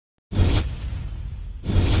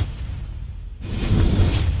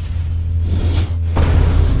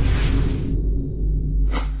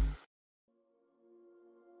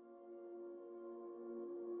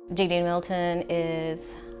J.D Middleton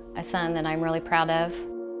is a son that I'm really proud of.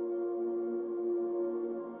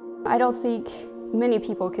 I don't think many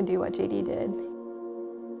people could do what J.D. did.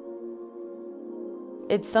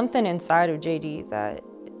 It's something inside of J.D. that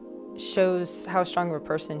shows how strong of a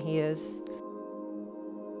person he is.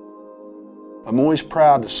 I'm always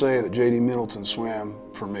proud to say that J.D. Middleton swam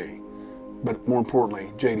for me, but more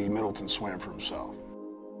importantly, J.D. Middleton swam for himself.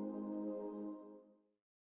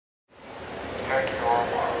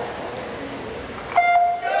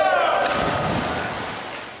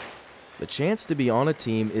 The chance to be on a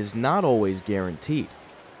team is not always guaranteed.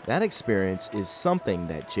 That experience is something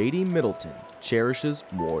that J.D. Middleton cherishes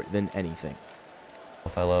more than anything.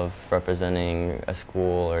 I love representing a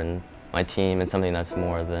school or my team. It's something that's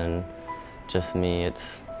more than just me.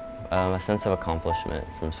 It's a sense of accomplishment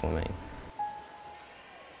from swimming.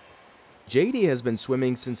 J.D. has been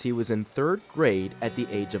swimming since he was in 3rd grade at the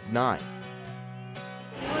age of 9.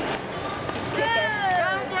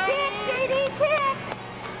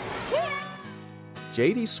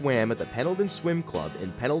 J.D. swam at the Pendleton Swim Club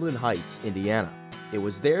in Pendleton Heights, Indiana. It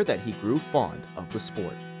was there that he grew fond of the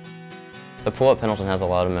sport. The pool at Pendleton has a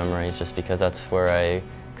lot of memories just because that's where I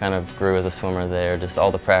kind of grew as a swimmer there. Just all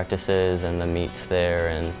the practices and the meets there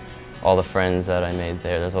and all the friends that I made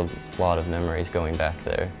there. There's a lot of memories going back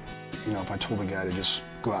there. You know, if I told a guy to just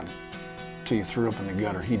go out until you threw up in the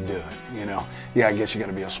gutter, he'd do it, you know. Yeah, I guess you got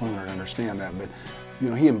to be a swimmer to understand that, but, you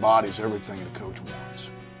know, he embodies everything a coach wants.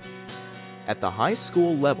 At the high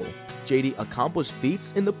school level, J.D. accomplished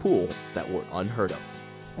feats in the pool that were unheard of.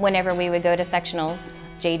 Whenever we would go to sectionals,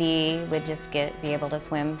 J.D. would just be able to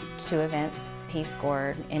swim 2 events. He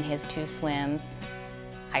scored in his 2 swims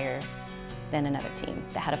higher than another team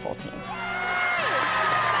that had a full team.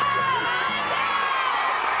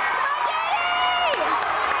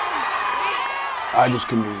 I just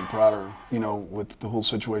couldn't be any prouder, you know, with the whole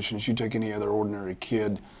situation. If you take any other ordinary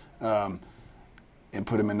kid and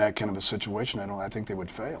put him in that kind of a situation, I think they would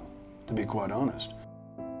fail, to be quite honest.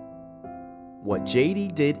 What J.D.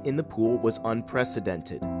 did in the pool was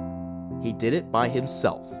unprecedented. He did it by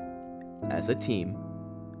himself, as a team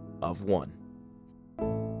of 1.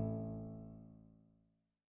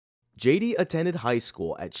 J.D. attended high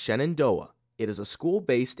school at Shenandoah. It is a school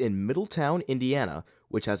based in Middletown, Indiana,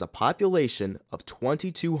 which has a population of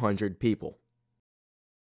 2,200 people.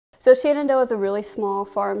 So Shenandoah is a really small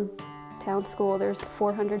farm town school. There's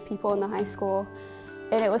 400 people in the high school,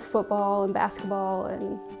 and it was football and basketball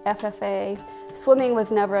and FFA. Swimming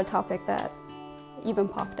was never a topic that even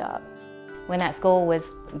popped up. When that school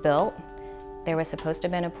was built, there was supposed to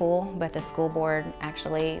have been a pool, but the school board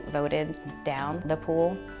actually voted down the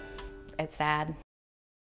pool. It's sad.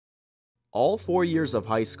 All 4 years of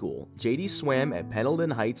high school, J.D. swam at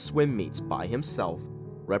Pendleton Heights swim meets by himself,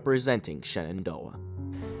 representing Shenandoah.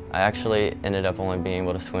 I actually ended up only being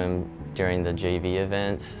able to swim during the JV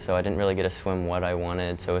events, so I didn't really get to swim what I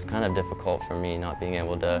wanted, so it was kind of difficult for me not being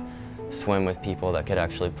able to swim with people that could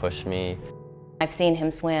actually push me. I've seen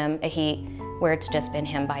him swim a heat where it's just been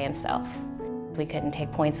him by himself. We couldn't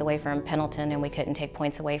take points away from Pendleton, and we couldn't take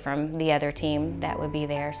points away from the other team that would be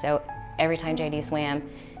there, so every time J.D. swam,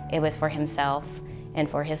 it was for himself and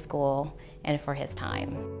for his school and for his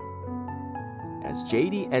time. As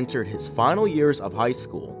J.D. entered his final years of high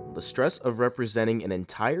school, the stress of representing an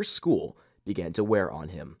entire school began to wear on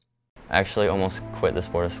him. I actually almost quit the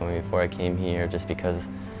sport of swimming before I came here just because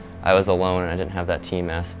I was alone and I didn't have that team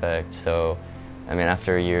aspect. So, I mean,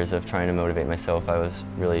 after years of trying to motivate myself, I was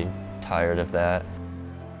really tired of that.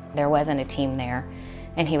 There wasn't a team there,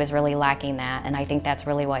 and he was really lacking that, and I think that's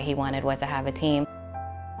really what he wanted, was to have a team.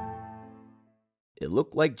 It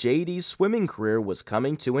looked like J.D.'s swimming career was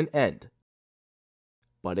coming to an end,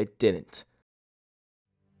 but it didn't.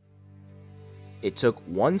 It took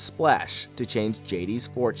one splash to change J.D.'s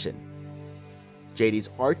fortune.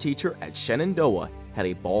 J.D.'s art teacher at Shenandoah had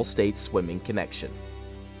a Ball State swimming connection.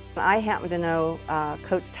 I happen to know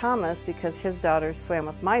Coach Thomas because his daughters swam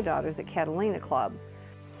with my daughters at Catalina Club.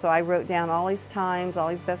 So I wrote down all his times, all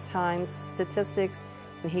his best times, statistics,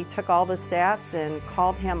 and he took all the stats and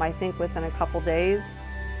called him, I think, within a couple days.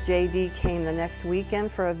 J.D. came the next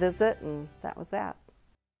weekend for a visit, and that was that.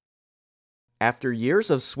 After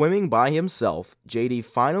years of swimming by himself, J.D.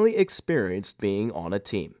 finally experienced being on a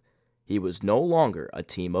team. He was no longer a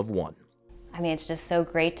team of 1. I mean, it's just so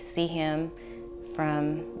great to see him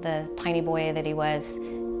from the tiny boy that he was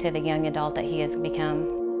to the young adult that he has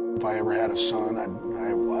become. If I ever had a son,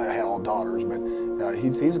 I had all daughters, but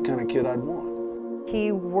he's the kind of kid I'd want.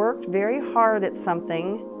 He worked very hard at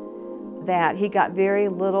something that he got very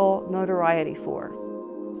little notoriety for.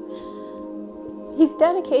 He's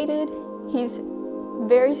dedicated, he's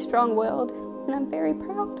very strong-willed, and I'm very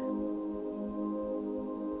proud.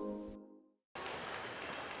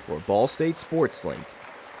 For Ball State Sports Link,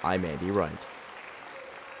 I'm Andy Wright.